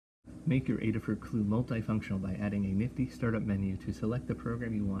Make your Adafruit CLUE multifunctional by adding a nifty startup menu to select the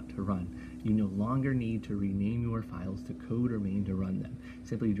program you want to run. You no longer need to rename your files to code or main to run them.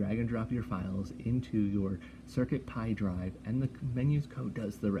 Simply drag and drop your files into your CIRCUITPY drive and the menu's code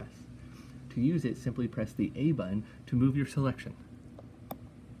does the rest. To use it, simply press the A button to move your selection.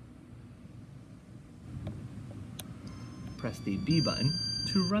 Press the B button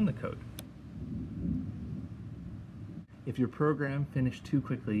to run the code. If your program finished too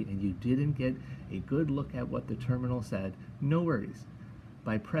quickly and you didn't get a good look at what the terminal said, no worries.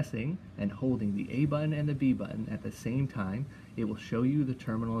 By pressing and holding the A button and the B button at the same time, it will show you the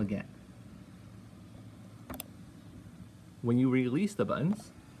terminal again. When you release the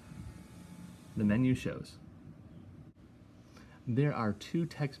buttons, the menu shows. There are two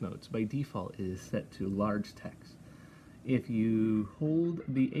text modes. By default, it is set to large text. If you hold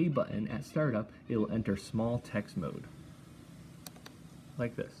the A button at startup, it will enter small text mode,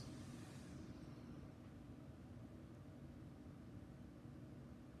 like this.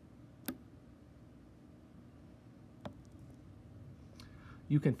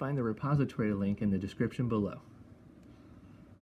 You can find the repository link in the description below.